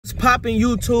What's poppin'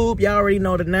 YouTube? Y'all already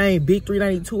know the name, Big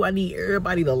 392. I need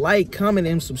everybody to like, comment,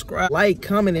 and subscribe. Like,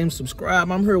 comment, and subscribe.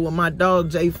 I'm here with my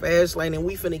dog, J Fastlane, and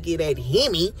we finna get at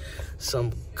Hemi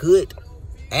some good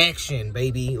action,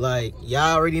 baby. Like,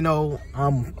 y'all already know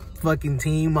I'm fucking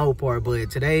Team Mopar, but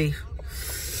today,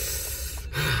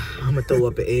 I'm gonna throw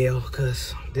up an L,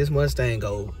 because this Mustang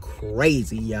go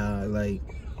crazy, y'all. Like,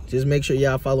 just make sure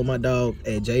y'all follow my dog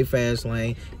at J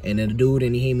Fastlane and then the dude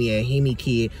in the Hemi at Hemi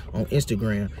Kid on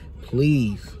Instagram.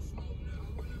 Please.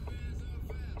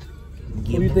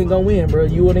 Who you think gonna win, bro?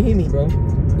 You or the Hemi, bro?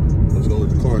 Let's go let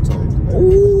the car talk.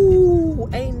 Ooh,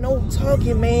 ain't no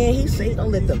talking, man. He say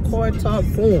don't let the car talk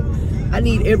for him. I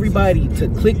need everybody to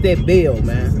click that bell,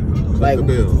 man. Like,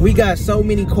 we got so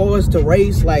many cars to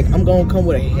race. Like, I'm gonna come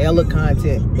with a hella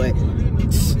content, but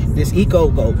this eco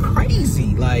go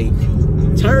crazy. Like,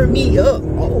 turn me up.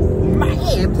 Oh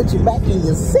man, put you back in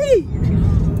your seat.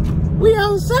 We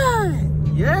outside.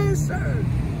 Yes, sir.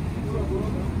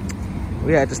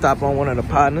 We had to stop on one of the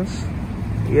partners.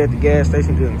 We at the gas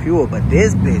station getting fuel, but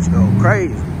this bitch go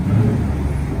crazy.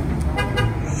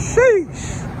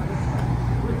 Sheesh.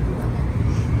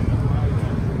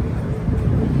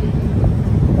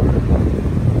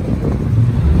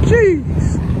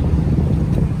 Jeez.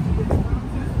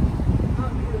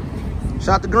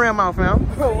 Shout to grandma, fam.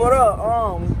 What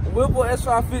up? Whipple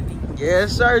S550.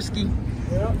 Yes, sirski.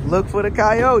 Yep. Look for the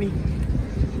coyote.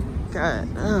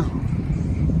 God damn.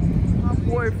 My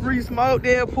boy Free Smoke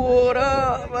there pulled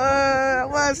up.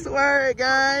 What's the word,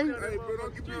 gang? Hey, bro,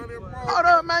 don't get me on that, bro. Hold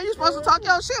up, man. You supposed to talk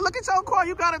your shit. Look at your car.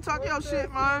 You gotta talk your shit,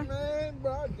 man. Man,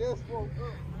 bro, I just woke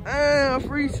up.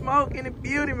 Free Smoke in the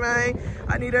beauty, man.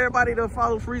 I need everybody to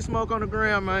follow Free Smoke on the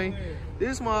gram, man.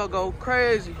 This mug go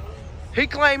crazy. He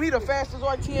claimed he the fastest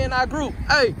RT in our group.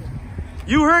 Hey,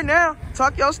 you heard now.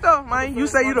 Talk your stuff, man. You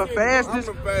say you the fastest.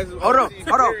 I'm the fastest. Hold up,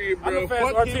 hold up. I'm the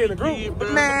fastest RT in the group,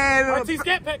 bro. Man. RT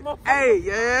Scat Pack, motherfucker. Hey,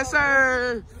 yes,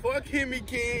 sir. Fuck Hemi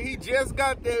King. He just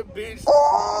got that bitch.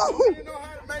 Oh. You know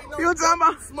how to make no You talking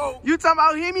about smoke. You talking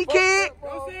about Hemi Kid?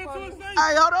 Bro, Hey,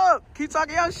 hold up. Keep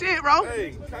talking your shit, bro.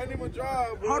 hey, can't even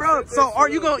drive, bro. Hold up. So, are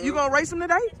you gonna race him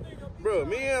today? Bro,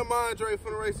 me and Mondre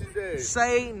finna race his dad.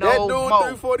 Say no that dude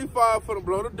more. 345 finna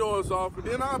blow the doors off, and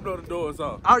then I'll blow the doors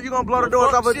off. Are you gonna blow the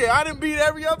doors off? Shit, I done beat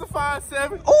every other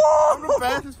 5'7". Ooh. I'm the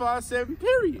fastest 5'7",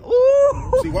 period.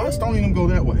 Ooh. See, why does Stoney them go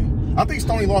that way? I think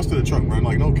Stoney lost to the truck, bro.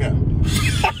 Like, no cap.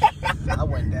 I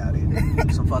wouldn't doubt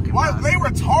it. Some fucking Why? They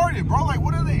retarded, bro. Like,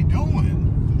 what are they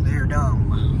doing? They're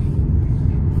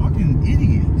dumb. Fucking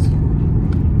idiots.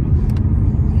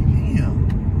 Damn.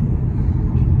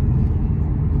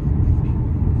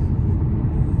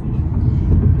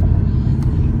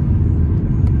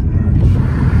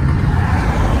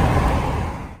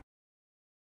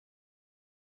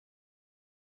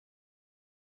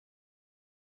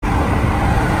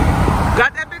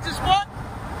 Got that bitch in sport?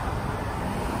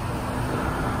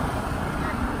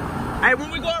 Hey,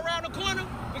 when we go around the corner,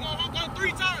 we're gonna hook on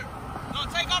 3 turns. We're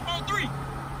gonna take off on 3,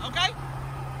 okay?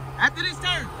 After this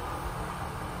turn.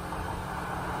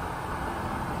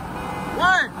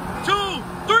 1, 2,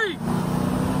 3.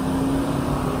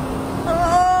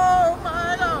 Oh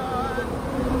my God.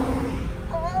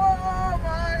 Oh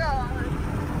my God.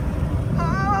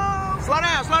 Oh. Slow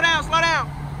down, slow down, slow down.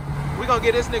 We gonna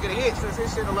get this nigga to hit since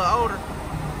his shit a little older.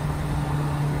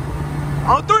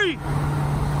 On 3.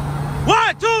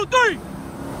 1, 2, 3.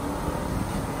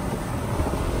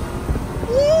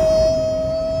 Woo!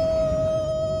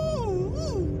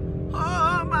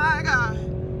 Oh my God.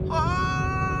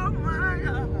 Oh my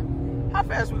God. How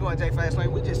fast we going, J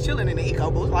Fastlane? We just chilling in the eco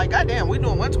booth. Like, goddamn, we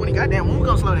doing 120. Goddamn, when we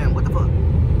gonna slow down? What the fuck?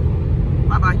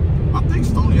 Bye bye. I think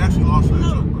Stoney actually lost to the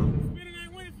truck, bro. Spinning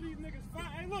ain't winning for these niggas.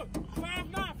 Hey, look,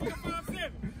 5'9",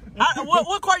 5'7".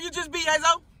 What car you just beat,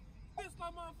 Hazo? This my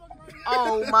motherfucker right now.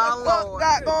 Oh my Lord. What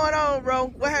got going on, bro?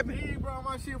 What happened? Hey, bro,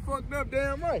 my shit fucked up,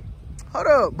 damn right. Hold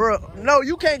up, bro. No,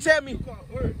 you can't tell me.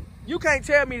 You can't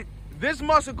tell me this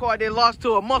muscle car that lost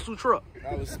to a muscle truck.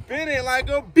 I was spinning like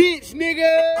a bitch,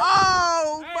 nigga.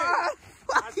 Oh Hey, my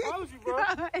I told you, bro.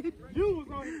 God. You was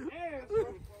on his ass, bro.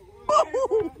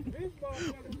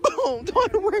 Boom. Throw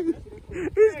it away.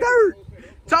 It's dirt.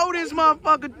 Told this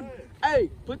motherfucker. Hey,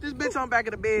 put this bitch on back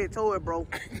of the bed. Tow it, bro.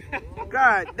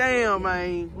 God damn,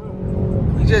 man.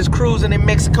 We just cruising in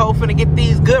Mexico, finna get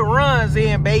these good runs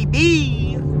in,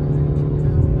 baby.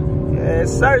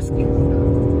 Yes, sirski.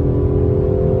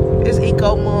 This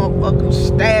eco motherfucker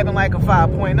stabbing like a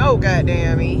 5.0,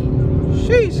 goddamn me.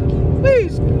 Sheesh,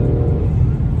 please.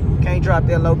 Can't drop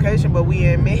that location, but we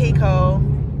in Mexico.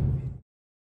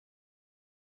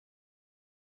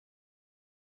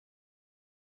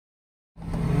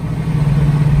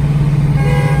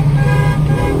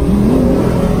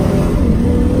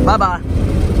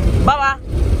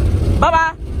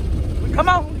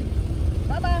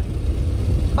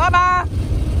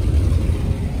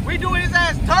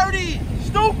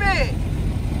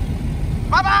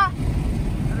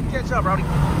 catch up, Brody.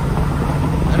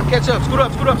 Let him catch up. Scoot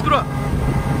up, scoot up, scoot up.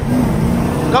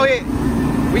 Go ahead.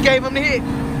 We gave him the hit.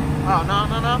 Oh, no,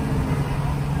 no, no.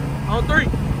 On 3.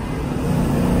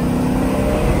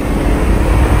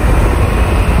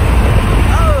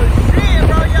 Oh, shit,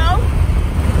 bro, yo.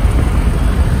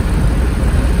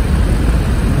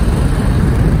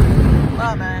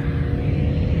 Bye, man.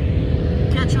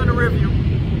 Catch you in the review.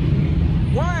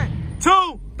 1,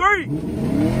 2, 3.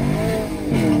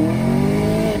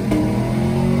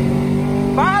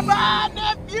 Bye-bye,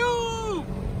 nephew.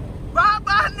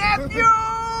 Bye-bye, nephew.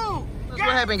 What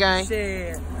happened, gang?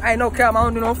 Shit. I ain't no cap. I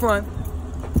don't do no front.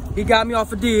 He got me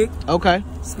off a dig. Okay.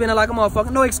 Spinning like a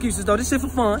motherfucker. No excuses, though. This shit for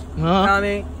fun. You know what I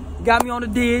mean? Got me on the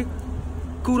dig.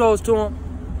 Kudos to him.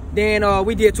 Then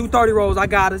we did 2 30 rolls. I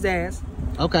got his ass.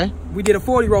 Okay. We did a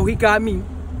 40 roll. He got me.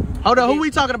 Hold on. Who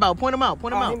we talking about? Point him out.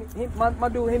 Point him out. My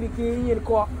dude, him, kid, he in the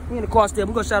car. He in the car still.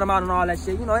 We gonna shout him out and all that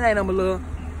shit. You know, it ain't nothing but love.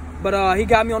 But he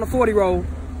got me on the 40 roll.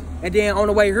 And then on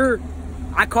the way here,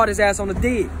 I caught his ass on the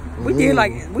dig. We did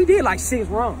like 6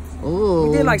 runs. Ooh.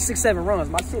 We did like 6, 7 runs.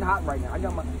 My shit hot right now.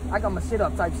 I got my shit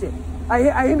up type shit.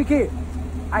 I hear me, kid.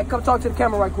 I come talk to the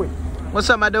camera right quick. What's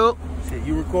up, my dude? Shit,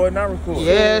 you recording? I record.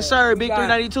 Yes, sir. Big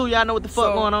 392. Y'all know what the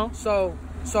fuck going on. So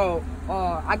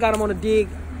I got him on the dig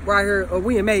right here.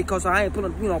 We ain't made cause I ain't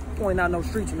pointing out no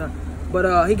streets or nothing.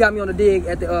 But he got me on the dig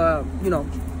at the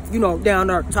you know down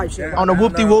there type shit. On the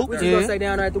whoop-de-whoop. What you gonna say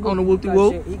down there at the whoop? On the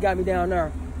whoop-de-whoop. He got me down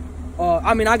there.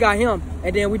 I mean, I got him,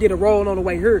 and then we did a roll on the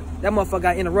way here. That motherfucker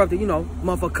got interrupted, you know,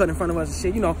 motherfucker cut in front of us and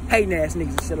shit, you know, hating ass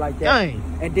niggas and shit like that. Dang.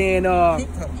 And then I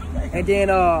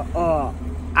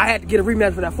had to get a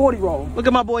rematch for that 40 roll. Look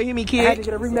at my boy, Himmy Kid. I had to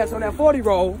get a rematch on that 40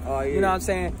 roll. Oh, yeah. You know what I'm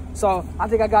saying? So I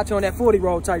think I got you on that 40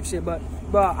 roll type shit, but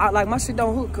I like my shit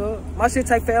don't hook, cuz. My shit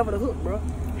take forever to hook, bro.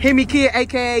 Himmy Kid,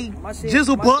 aka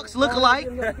Jizzle Bucks, look alike.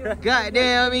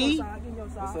 Goddamn me.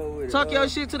 Talk your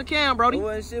shit to the cam, Brody. It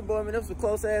wasn't shit, boy. I mean, them some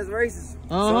close ass races.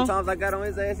 Sometimes I got on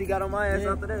his ass, he got on my ass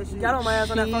after that shit. Got on my ass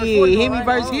on that first 40 roll. Himmy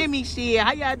versus Himmy shit.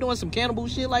 How y'all doing some cannibal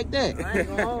shit like that? I ain't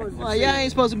gonna hold you. Well, y'all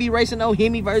ain't supposed to be racing no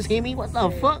Himmy versus Himmy. What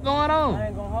the fuck going on? I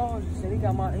ain't gonna hold you. Shit, he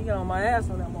got on my ass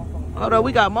on that motherfucker. Hold on,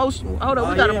 we got motion. Hold on,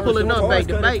 we got him pulling up back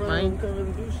to back, man.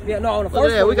 Yeah, no, on the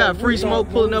first one, we got free smoke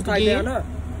pulling up again.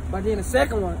 But then the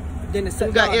second one, we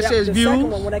got SS Views. The second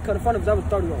one, when they cut in front of us, that was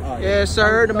 30 roll. Yes,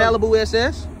 sir. The Malibu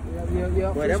SS.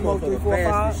 Yeah. Boy, that smoke 3, 4,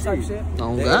 5 type shit.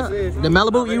 Oh God. The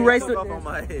Malibu, you raced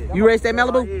it? You raced that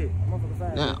Malibu?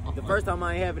 Yeah. The first time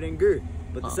I ain't have it in gear,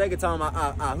 but the second time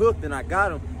I hooked and I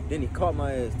got him, then he caught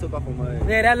my ass, took off on my ass.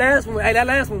 Yeah, that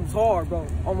last one was hard, bro.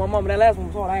 On my mama, that last one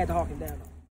was hard. I had to hawk it down.